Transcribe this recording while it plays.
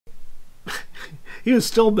he was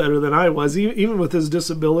still better than I was, even with his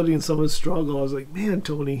disability and some of his struggle. I was like, man,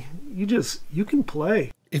 Tony, you can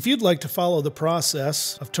play. If you'd like to follow the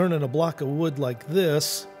process of turning a block of wood like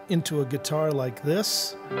this into a guitar like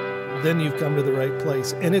this, then you've come to the right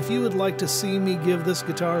place. And if you would like to see me give this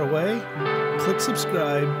guitar away, click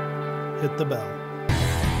subscribe, hit the bell.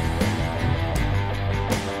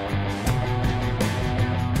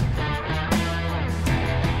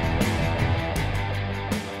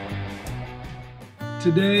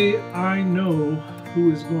 Today, I know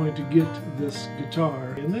who is going to get this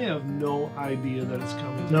guitar, and they have no idea that it's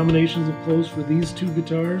coming. Nominations have closed for these two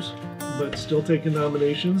guitars, but still taking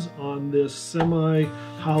nominations on this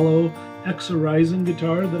semi-hollow X-Horizon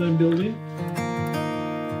guitar that I'm building.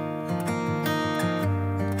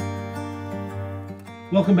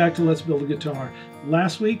 Welcome back to Let's Build a Guitar.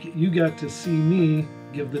 Last week, you got to see me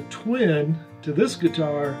give the twin to this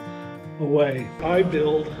guitar away. I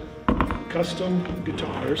build custom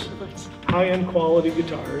guitars, high-end quality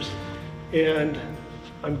guitars, and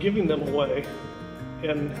I'm giving them away.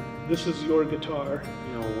 And this is your guitar.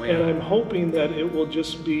 No way. And I'm hoping that it will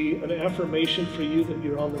just be an affirmation for you that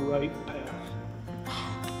you're on the right path.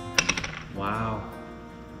 Wow.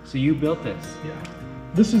 So you built this? Yeah.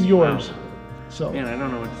 This is yours. Wow. So. Man, I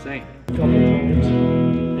don't know what to say. A couple times.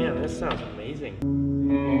 Man, this sounds amazing.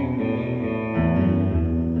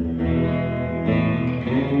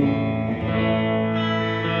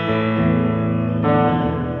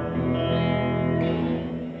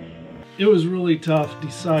 It was really tough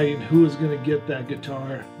deciding who was going to get that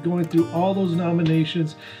guitar, going through all those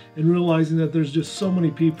nominations and realizing that there's just so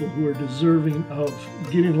many people who are deserving of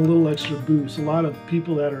getting a little extra boost. A lot of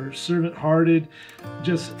people that are servant-hearted,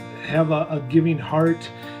 just have a giving heart,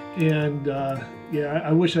 and yeah,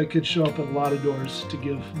 I wish I could show up at a lot of doors to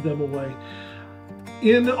give them away.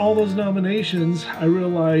 In all those nominations, I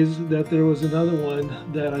realized that there was another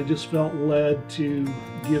one that I just felt led to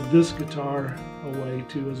give this guitar away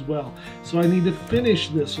to as well. So I need to finish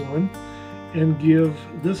this one and give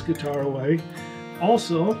this guitar away.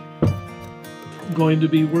 Also, I'm going to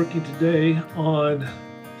be working today on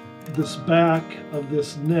this back of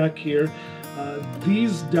this neck here.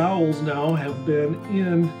 These dowels now have been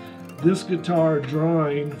in this guitar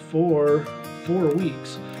drying for 4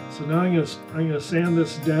 weeks. So now I'm gonna sand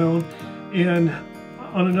this down, and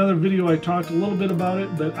on another video I talked a little bit about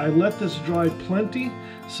it, but I let this dry plenty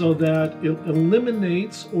so that it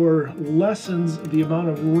eliminates or lessens the amount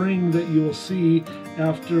of ring that you will see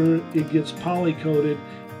after it gets poly coated,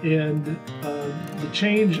 and the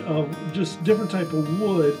change of just different type of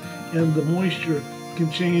wood and the moisture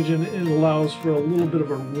can change, and it allows for a little bit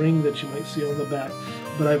of a ring that you might see on the back.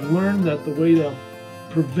 But I've learned that the way to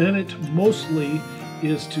prevent it mostly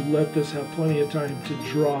is to let this have plenty of time to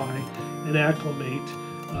dry and acclimate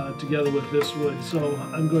together with this wood. So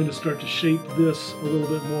I'm going to start to shape this a little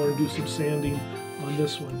bit more and do some sanding on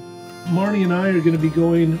this one. Marnie and I are going to be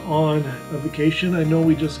going on a vacation. I know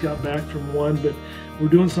we just got back from one, but we're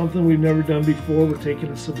doing something we've never done before. We're taking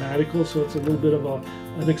a sabbatical, so it's a little bit of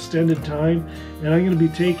an extended time. And I'm going to be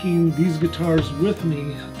taking these guitars with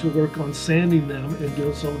me to work on sanding them and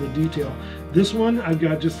doing some of the detail. This one, I've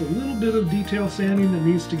got just a little bit of detail sanding that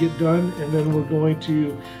needs to get done, and then we're going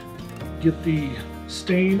to get the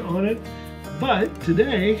stain on it. But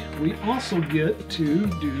today, we also get to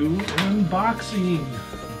do unboxing.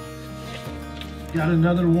 Got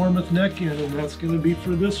another Warmoth neck in, and that's going to be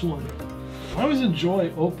for this one. I always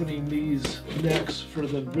enjoy opening these necks for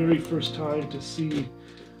the very first time to see,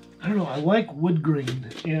 I don't know, I like wood grain,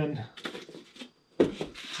 and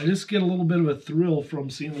I just get a little bit of a thrill from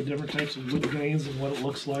seeing the different types of wood grains and what it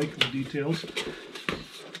looks like and the details.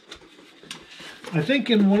 I think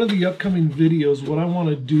in one of the upcoming videos, what I want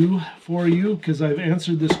to do for you, because I've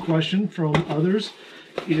answered this question from others,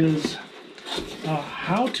 is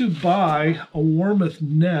how to buy a Warmoth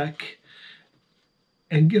neck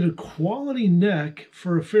and get a quality neck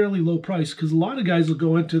for a fairly low price. Because a lot of guys will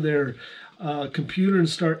go into their computer and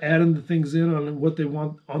start adding the things in on what they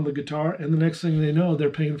want on the guitar, and the next thing they know, they're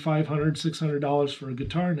paying $500, $600 for a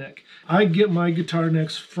guitar neck. I get my guitar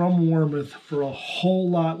necks from Warmoth for a whole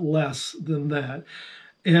lot less than that,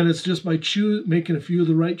 and it's just by making a few of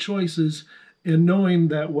the right choices and knowing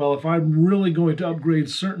that, well, if I'm really going to upgrade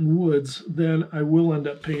certain woods, then I will end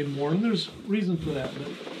up paying more, and there's reason for that.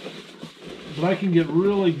 But I can get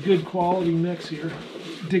really good quality necks here.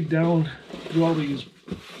 Dig down through all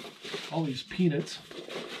these peanuts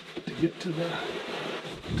to get to the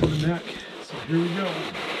neck. So here we go.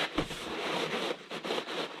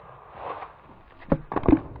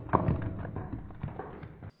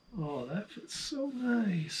 Oh, that fits so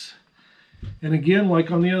nice. And again,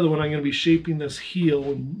 like on the other one, I'm going to be shaping this heel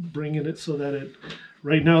and bringing it so that it,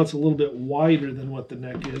 right now it's a little bit wider than what the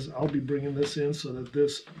neck is. I'll be bringing this in so that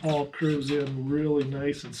this all curves in really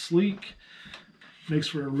nice and sleek. Makes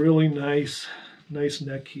for a really nice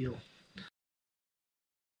neck heel.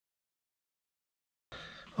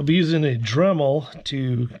 I'll be using a Dremel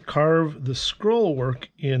to carve the scroll work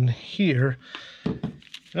in here.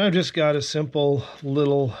 And I've just got a simple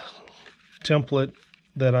little template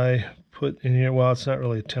that I put in here. Well, it's not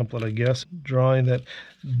really a template, I guess. Drawing that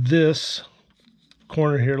this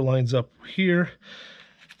corner here lines up here,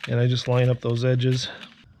 and I just line up those edges.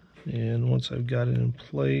 And once I've got it in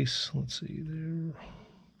place, let's see,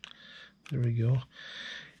 there we go.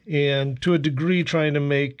 And to a degree, trying to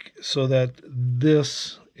make so that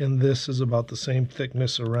this and this is about the same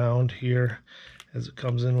thickness around here as it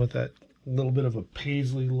comes in with that little bit of a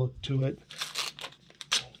paisley look to it.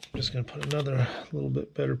 I'm just going to put another little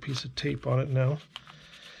bit better piece of tape on it now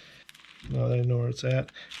that I know where it's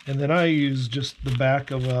at. And then I use just the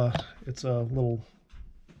back of it's a little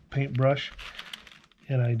paintbrush,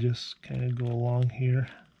 and I just kind of go along here,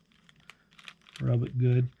 rub it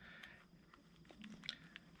good.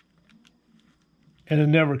 And it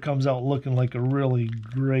never comes out looking like a really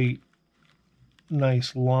great,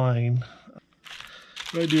 nice line.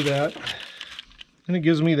 But I do that, and it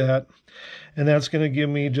gives me that. And that's going to give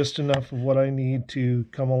me just enough of what I need to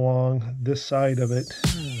come along this side of it.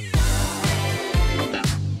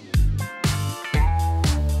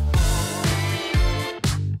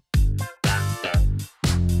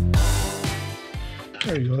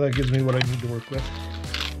 There you go, that gives me what I need to work with.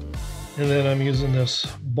 And then I'm using this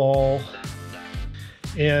ball.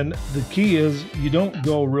 And the key is you don't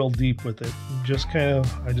go real deep with it. Just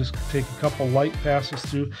I just take a couple light passes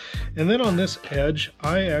through. And then on this edge,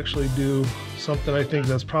 I actually do something I think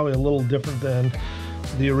that's probably a little different than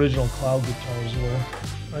the original Cloud guitars were.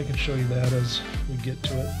 I can show you that as we get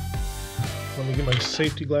to it. Let me get my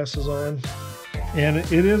safety glasses on. And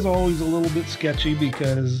it is always a little bit sketchy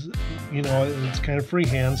because, you know, it's kind of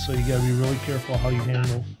freehand, so you got to be really careful how you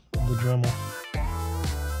handle the Dremel.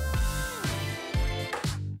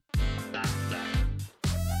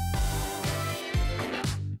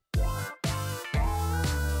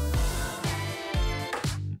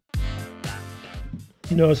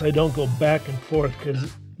 You notice I don't go back and forth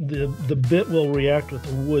because the bit will react with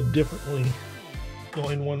the wood differently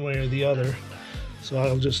going one way or the other. So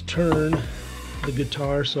I'll just turn the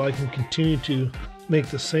guitar so I can continue to make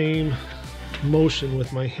the same motion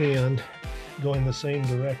with my hand going the same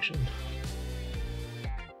direction.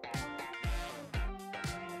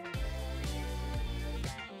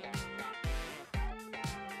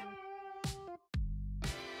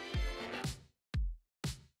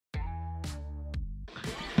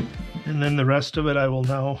 And then the rest of it I will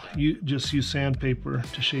now just use sandpaper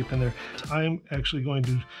to shape in there. I'm actually going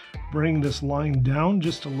to bring this line down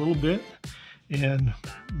just a little bit and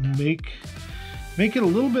make it a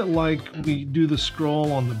little bit like we do the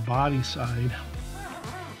scroll on the body side.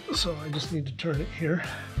 So I just need to turn it here.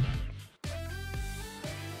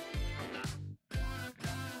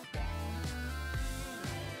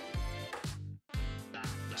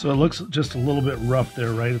 So it looks just a little bit rough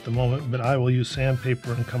there right at the moment, but I will use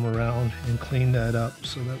sandpaper and come around and clean that up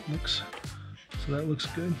so that looks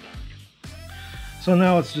good. So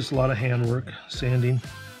now it's just a lot of handwork, sanding,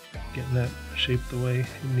 getting that shaped the way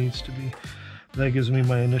it needs to be. That gives me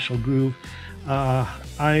my initial groove.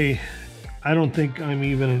 I don't think I'm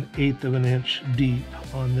even 1/8 of an inch deep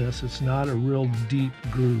on this. It's not a real deep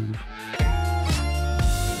groove.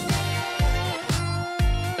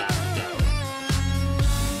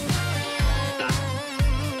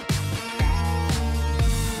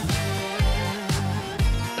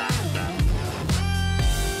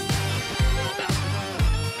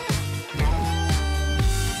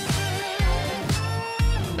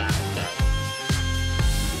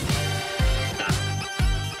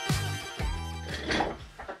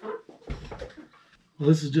 Well,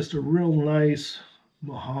 this is just a real nice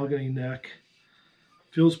mahogany neck.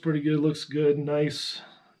 Feels pretty good, looks good. Nice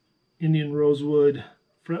Indian rosewood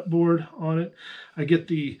fretboard on it. I get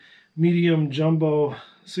the medium jumbo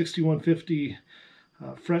 6150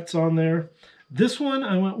 frets on there. This one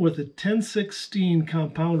I went with a 10/16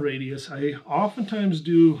 compound radius. I oftentimes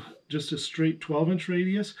do just a straight 12-inch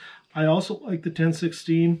radius. I also like the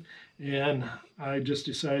 10/16, and I just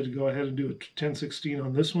decided to go ahead and do a 10/16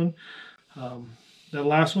 on this one. That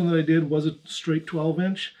last one that I did was a straight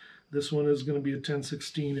 12-inch. This one is going to be a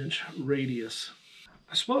 10/16-inch radius.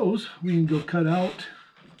 I suppose we can go cut out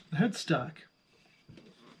the headstock.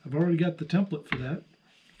 I've already got the template for that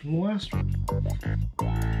from the last one.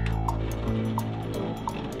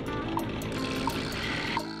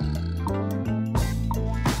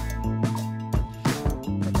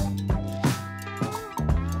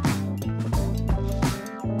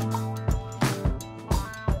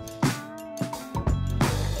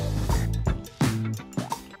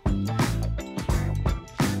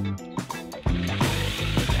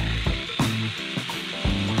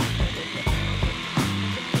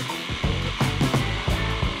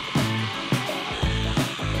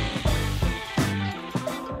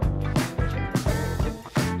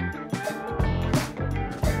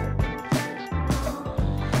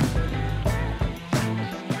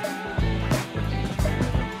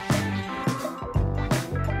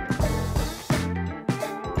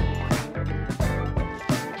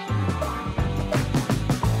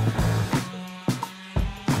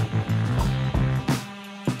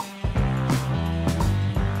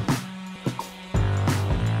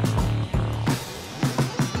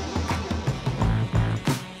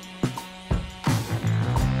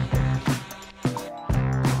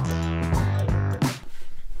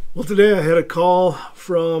 today I had a call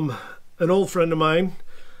from an old friend of mine.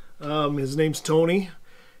 His name's Tony.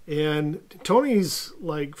 And Tony's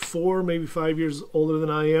like 4, maybe 5 years older than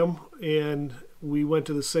I am. And we went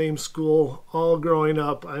to the same school all growing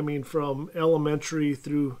up. I mean, from elementary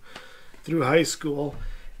through high school.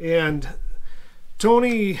 And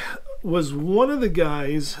Tony was one of the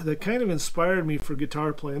guys that kind of inspired me for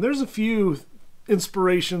guitar playing. There's a few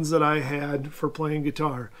inspirations that I had for playing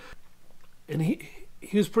guitar. And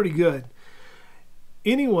he was pretty good.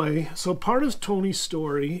 Anyway, so part of Tony's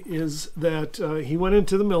story is that he went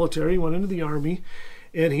into the military, went into the Army,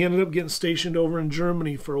 and he ended up getting stationed over in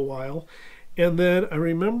Germany for a while. And then I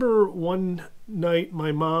remember one night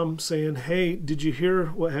my mom saying, "Hey, did you hear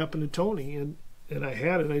what happened to Tony?" And I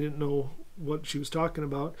hadn't. I didn't know what she was talking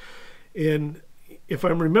about. And if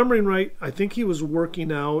I'm remembering right, I think he was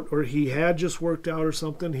working out, or he had just worked out or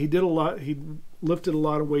something. He did a lot. He lifted a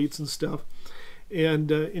lot of weights and stuff.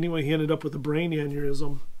 And anyway, he ended up with a brain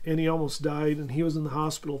aneurysm, and he almost died, and he was in the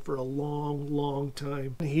hospital for a long, long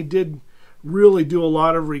time. He did really do a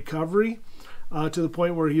lot of recovery to the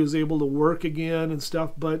point where he was able to work again and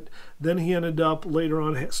stuff, but then he ended up later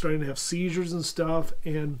on starting to have seizures and stuff,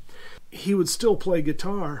 and he would still play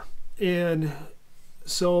guitar. And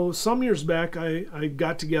so some years back, I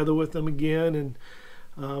got together with him again,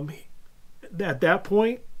 and at that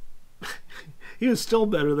point, he was still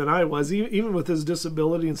better than I was, even with his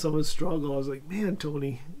disability and some of his struggle. I was like, man,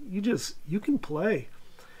 Tony, you can play.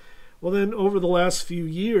 Well, then over the last few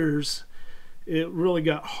years, it really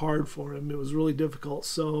got hard for him. It was really difficult.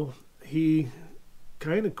 So he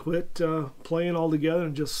kind of quit playing altogether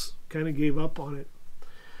and just kind of gave up on it.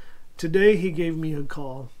 Today, he gave me a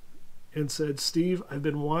call and said, "Steve, I've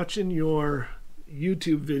been watching your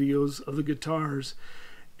YouTube videos of the guitars,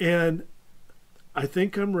 and I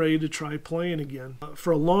think I'm ready to try playing again."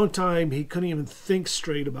 For a long time, he couldn't even think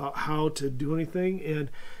straight about how to do anything, and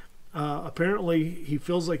apparently he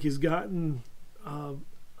feels like he's gotten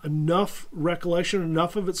enough recollection,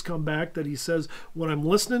 enough of it's come back that he says, when I'm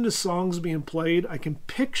listening to songs being played, I can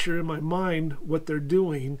picture in my mind what they're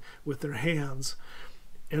doing with their hands.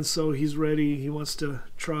 And so he's ready, he wants to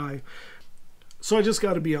try. So I just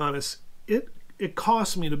got to be honest, it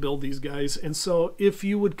cost me to build these guys, and so if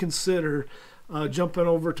you would consider jumping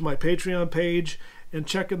over to my Patreon page and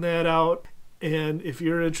checking that out. And if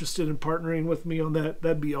you're interested in partnering with me on that,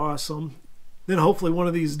 that'd be awesome. Then hopefully one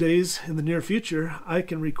of these days in the near future, I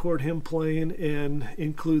can record him playing and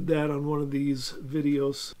include that on one of these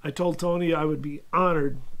videos. I told Tony I would be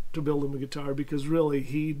honored to build him a guitar, because really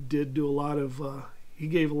he did do a lot of, he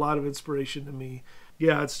gave a lot of inspiration to me.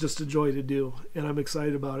 Yeah, it's just a joy to do, and I'm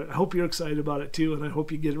excited about it. I hope you're excited about it too, and I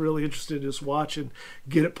hope you get really interested in just watch and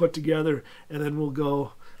get it put together, and then we'll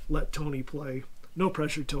go let Tony play. No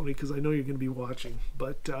pressure, Tony, because I know you're going to be watching,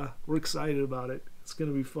 but we're excited about it. It's going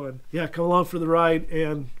to be fun. Yeah, come along for the ride,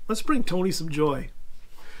 and let's bring Tony some joy.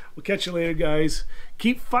 We'll catch you later, guys.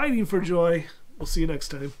 Keep fighting for joy. We'll see you next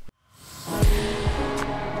time.